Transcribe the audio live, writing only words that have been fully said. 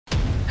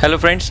Hello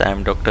friends, I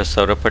am Dr.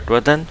 Sourabh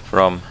Patwardhan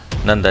from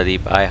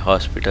Nandadeep Eye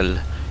Hospital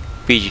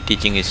PG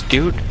Teaching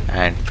Institute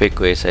and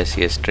FECO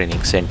SICS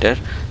Training Center,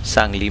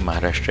 Sangli,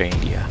 Maharashtra,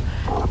 India.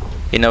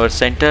 In our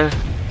center,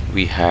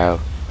 we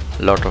have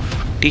a lot of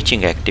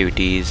teaching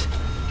activities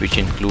which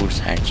includes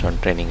hands-on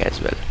training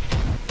as well.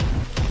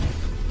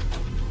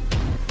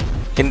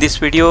 In this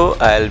video,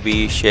 I'll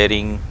be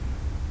sharing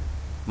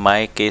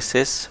my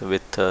cases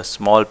with a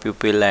small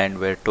pupil and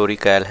where toric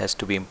IOL has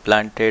to be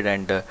implanted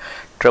and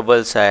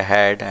troubles I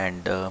had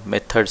and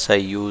methods I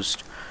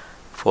used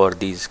for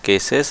these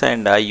cases.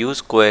 And I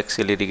use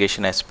coaxial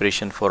irrigation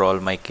aspiration for all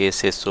my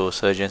cases, so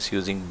surgeons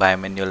using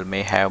bimanual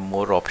may have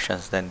more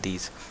options than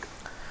these.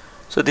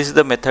 So this is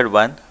the method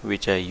 1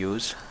 which I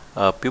use.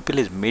 Pupil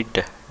is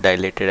mid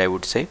dilated, I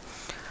would say,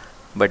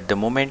 but the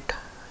moment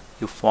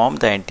you form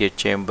the anterior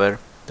chamber,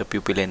 the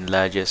pupil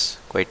enlarges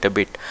quite a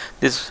bit.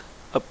 This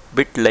a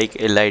bit like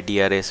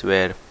LIDRS,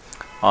 where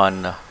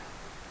on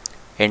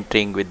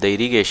entering with the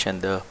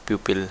irrigation the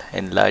pupil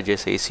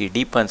enlarges, AC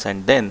deepens,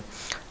 and then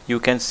you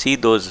can see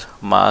those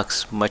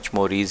marks much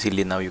more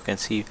easily. Now you can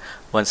see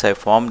once I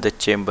form the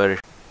chamber,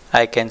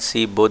 I can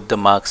see both the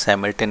marks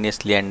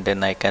simultaneously, and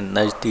then I can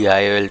nudge the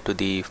IOL to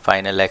the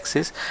final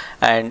axis.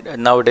 And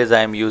nowadays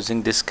I am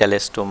using this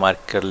Calesto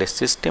markerless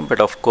system, but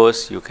of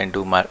course you can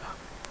do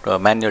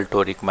manual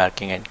toric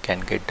marking and can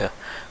get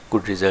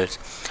good results.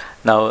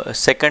 Now a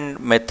second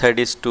method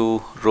is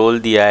to roll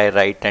the eye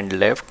right and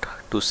left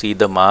to see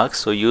the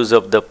marks. So use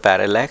of the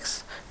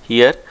parallax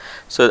here.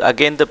 So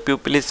again the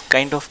pupil is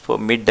kind of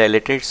mid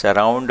dilated, it's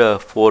around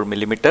 4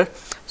 millimeter.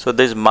 So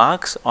these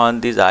marks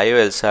on these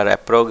IOLs are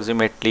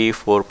approximately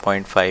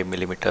 4.5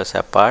 millimeters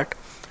apart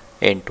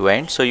end to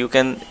end. So you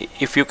can,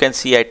 if you can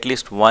see at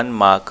least one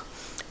mark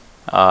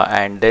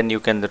and then you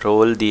can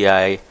roll the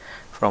eye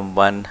from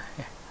one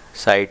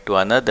side to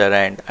another,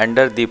 and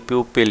under the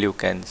pupil you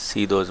can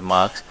see those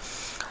marks.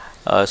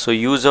 So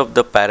use of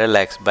the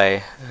parallax,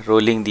 by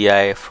rolling the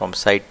eye from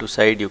side to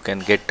side you can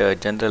get a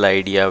general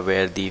idea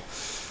where the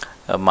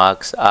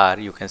marks are.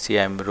 You can see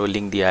I am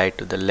rolling the eye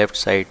to the left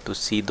side to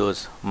see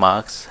those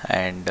marks,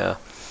 and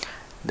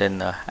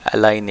then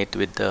align it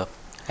with the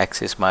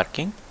axis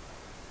marking.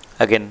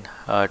 Again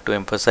to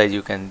emphasize,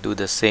 you can do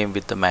the same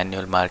with the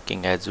manual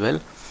marking as well.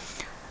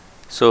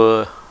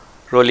 So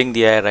rolling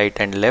the eye right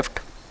and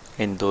left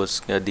in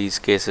those these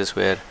cases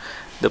where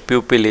the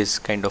pupil is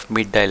kind of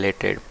mid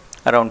dilated,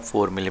 around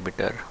 4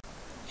 millimeter.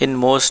 In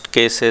most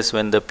cases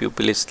when the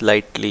pupil is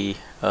slightly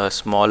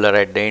smaller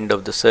at the end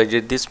of the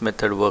surgery, this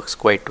method works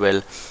quite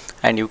well,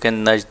 and you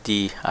can nudge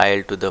the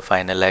IOL to the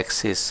final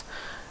axis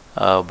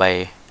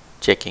by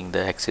checking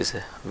the axis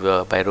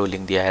by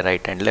rolling the eye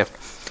right and left.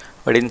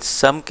 But in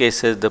some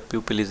cases the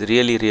pupil is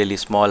really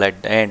small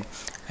at the end,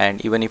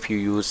 and even if you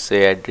use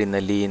say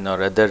adrenaline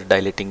or other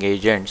dilating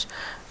agents,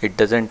 it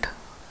doesn't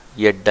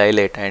yet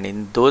dilate, and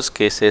in those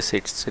cases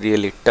it's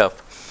really tough.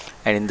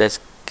 And in this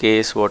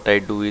case what I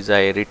do is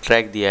I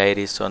retract the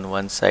iris on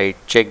one side,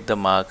 check the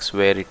marks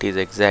where it is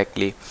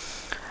exactly,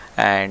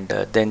 and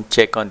then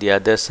check on the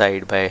other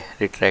side by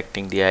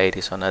retracting the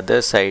iris on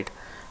other side.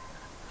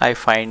 I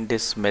find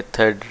this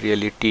method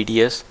really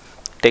tedious,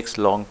 takes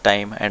long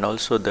time, and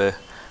also the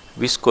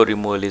visco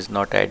removal is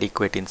not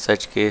adequate in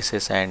such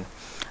cases, and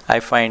I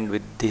find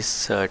with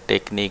this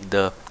technique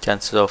the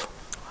chances of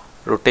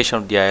rotation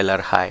of the IOL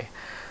are high.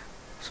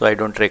 So I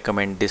don't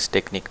recommend this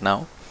technique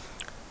now.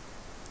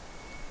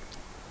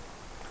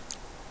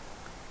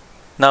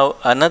 Now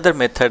another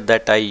method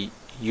that I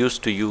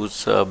used to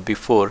use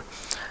before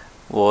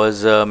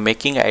was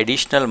making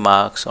additional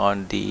marks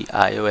on the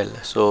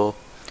IOL. So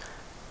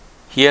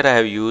here I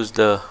have used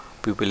the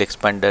pupil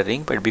expander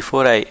ring, but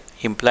before I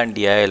implant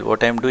the IOL,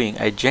 what I am doing,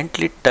 I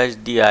gently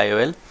touch the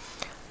IOL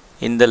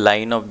in the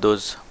line of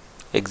those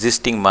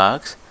existing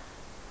marks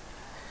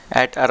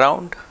at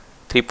around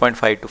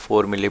 3.5 to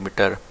 4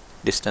 millimeter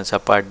distance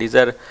apart. These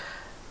are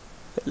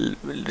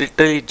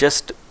literally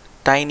just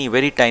tiny,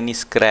 very tiny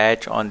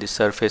scratch on the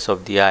surface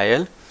of the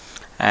IOL,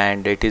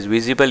 and it is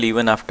visible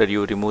even after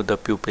you remove the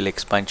pupil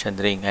expansion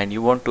ring. And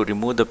you want to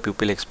remove the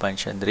pupil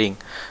expansion ring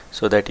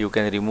so that you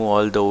can remove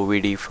all the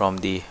OVD from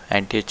the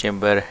anterior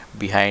chamber,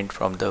 behind,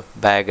 from the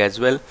bag as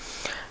well.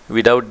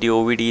 Without the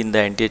OVD in the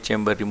anterior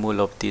chamber,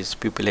 removal of these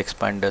pupil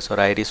expanders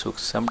or iris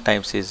hooks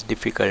sometimes is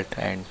difficult,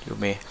 and you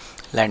may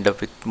land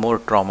up with more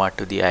trauma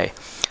to the eye.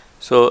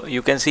 So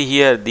you can see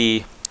here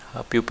the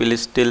pupil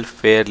is still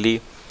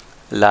fairly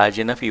large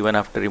enough even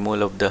after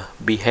removal of the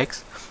B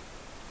hex,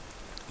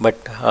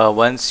 but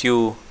once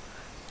you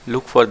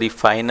look for the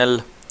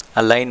final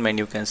alignment,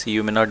 you can see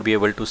you may not be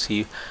able to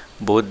see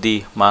both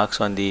the marks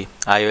on the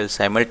IOL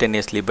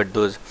simultaneously, but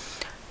those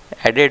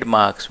added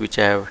marks which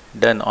I have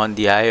done on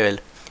the IOL,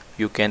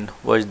 you can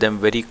watch them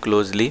very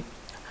closely,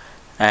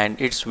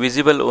 and it's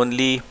visible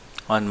only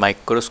on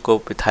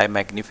microscope with high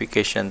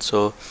magnification,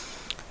 so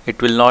it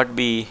will not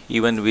be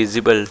even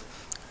visible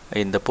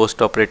in the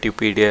post-operative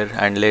period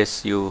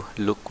unless you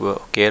look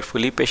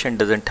carefully. Patient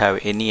doesn't have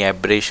any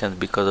aberrations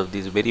because of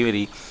these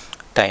very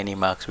tiny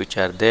marks which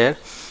are there,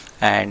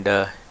 and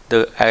the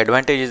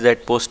advantage is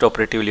that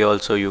post-operatively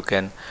also you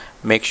can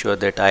make sure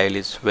that IOL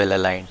is well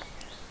aligned.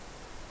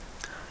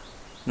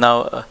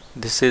 Now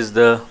this is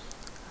the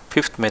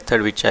fifth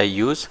method which I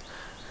use.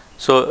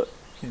 So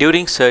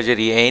during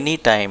surgery, any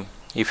time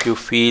if you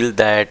feel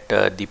that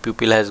the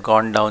pupil has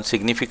gone down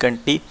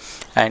significantly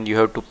and you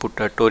have to put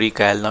a toric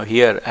IOL. Now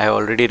here I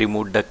already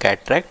removed the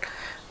cataract,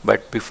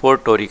 but before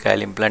toric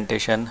IOL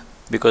implantation,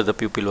 because the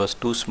pupil was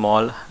too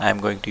small, I am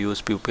going to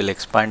use pupil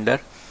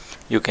expander.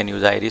 You can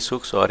use iris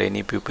hooks or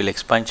any pupil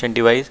expansion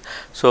device.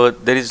 So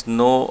there is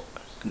no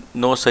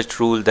such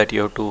rule that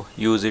you have to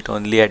use it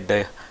only at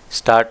the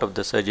start of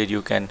the surgery.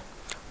 You can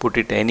put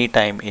it any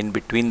time in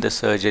between the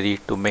surgery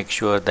to make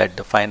sure that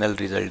the final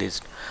result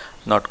is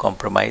not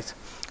compromised.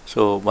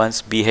 So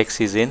once BHEX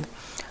is in,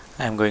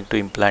 I am going to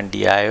implant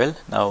the IOL.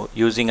 Now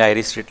using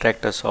iris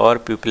retractors or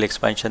pupil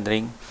expansion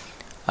ring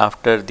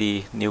after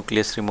the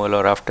nucleus removal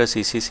or after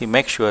CCC,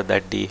 make sure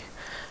that the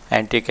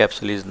anterior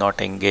capsule is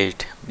not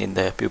engaged in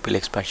the pupil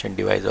expansion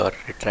device or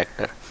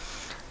retractor.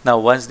 Now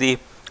once the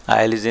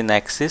IOL is in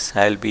axis,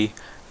 I will be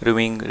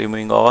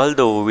removing all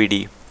the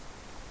OVD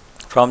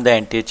from the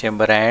anterior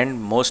chamber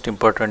and most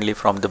importantly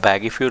from the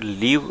bag. If you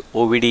leave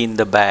OVD in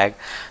the bag,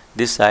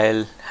 this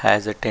IOL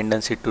has a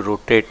tendency to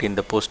rotate in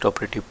the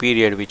post-operative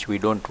period, which we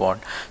don't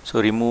want.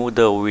 So remove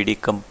the OVD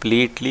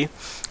completely,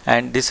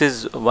 and this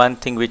is one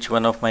thing which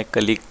one of my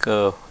colleague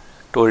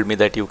told me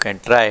that you can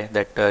try,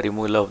 that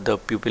removal of the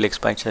pupil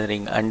expansion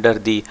ring under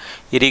the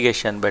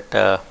irrigation, but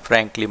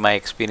frankly my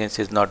experience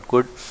is not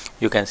good.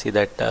 You can see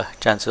that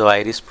chances of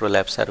iris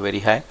prolapse are very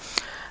high.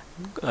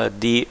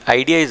 The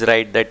idea is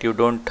right that you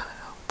don't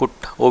put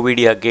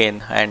OVD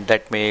again, and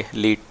that may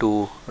lead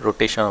to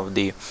rotation of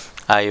the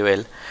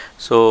IOL.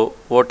 So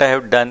what I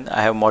have done,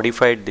 I have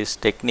modified this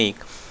technique,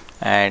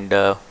 and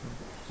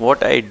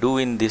what I do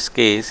in this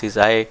case is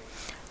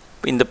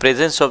in the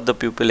presence of the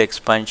pupil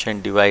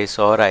expansion device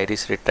or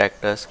iris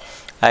retractors,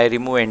 I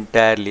remove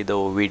entirely the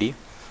OVD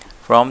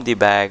from the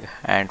bag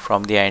and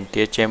from the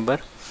anterior chamber.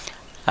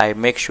 I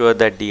make sure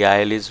that the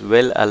IOL is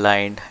well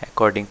aligned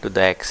according to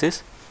the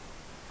axis,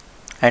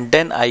 and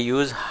then I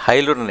use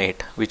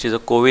hyaluronate, which is a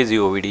Covesi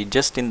OVD,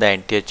 just in the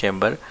anterior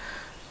chamber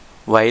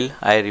while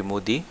I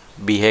remove the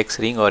BHEX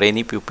ring or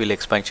any pupil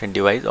expansion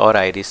device or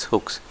iris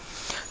hooks.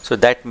 So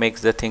that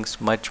makes the things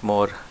much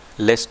more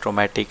less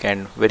traumatic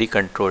and very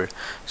controlled.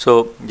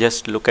 So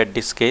just look at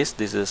this case.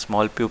 This is a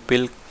small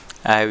pupil.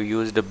 I have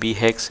used a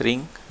BHEX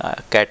ring,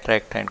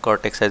 cataract and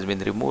cortex has been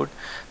removed.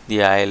 The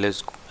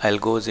IOL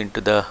goes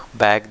into the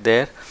bag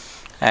there,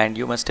 and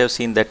you must have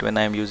seen that when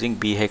I am using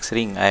BHEX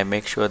ring, I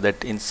make sure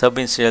that in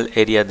subincisional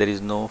area there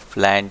is no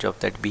flange of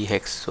that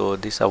BHEX, so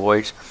this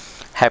avoids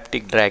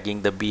haptic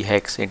dragging the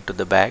BHEX into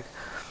the bag.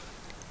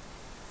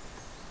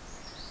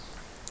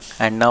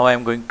 And now I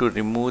am going to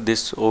remove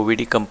this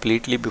OVD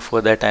completely.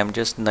 Before that I am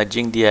just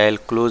nudging the IOL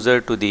closer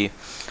to the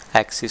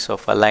axis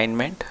of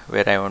alignment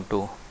where I want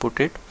to put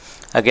it.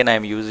 Again I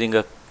am using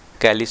a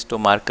Callisto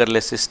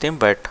markerless system,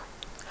 but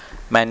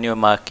manual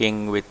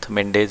marking with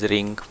Mendez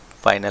ring,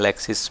 final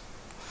axis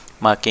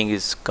marking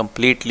is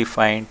completely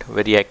fine,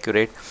 very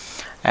accurate.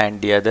 And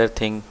the other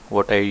thing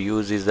what I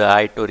use is the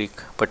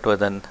Toric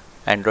Patwardhan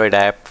Android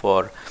app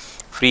for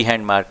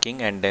freehand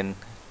marking and then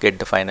get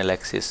the final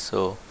axis.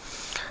 So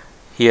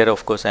here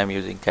of course I am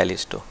using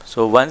Callisto.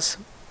 So once,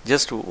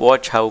 just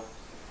watch how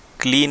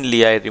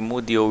cleanly I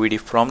remove the OVD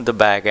from the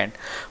bag and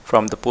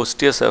from the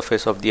posterior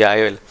surface of the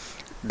IOL.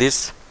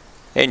 This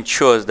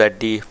ensures that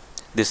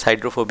this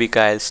hydrophobic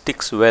IOL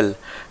sticks well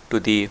to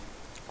the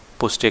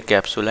posterior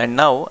capsule. And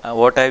now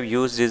what I have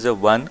used is a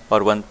 1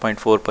 or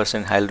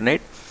 1.4%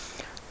 hyaluronate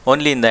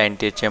only in the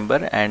anterior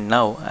chamber, and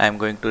now I am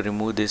going to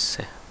remove this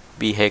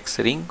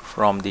BHEX ring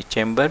from the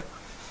chamber.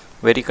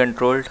 Very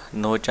controlled,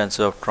 no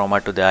chances of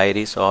trauma to the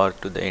iris or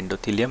to the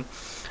endothelium,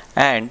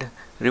 and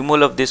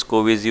removal of this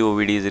Covesi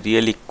OVD is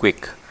really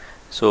quick,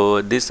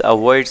 so this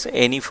avoids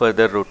any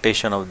further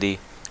rotation of the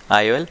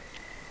IOL.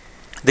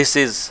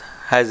 This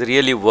has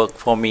really worked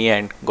for me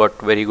and got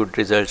very good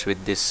results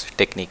with this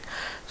technique.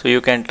 So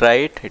you can try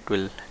it. It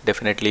will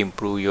definitely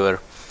improve your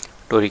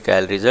toric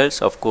IOL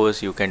results. Of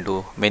course you can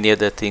do many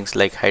other things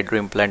like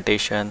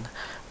hydroimplantation,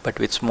 but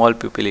with small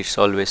pupil it's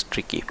always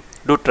tricky.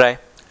 Do try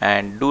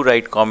and do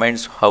write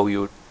comments how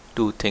you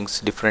do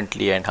things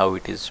differently and how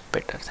it is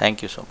better.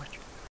 Thank you so much.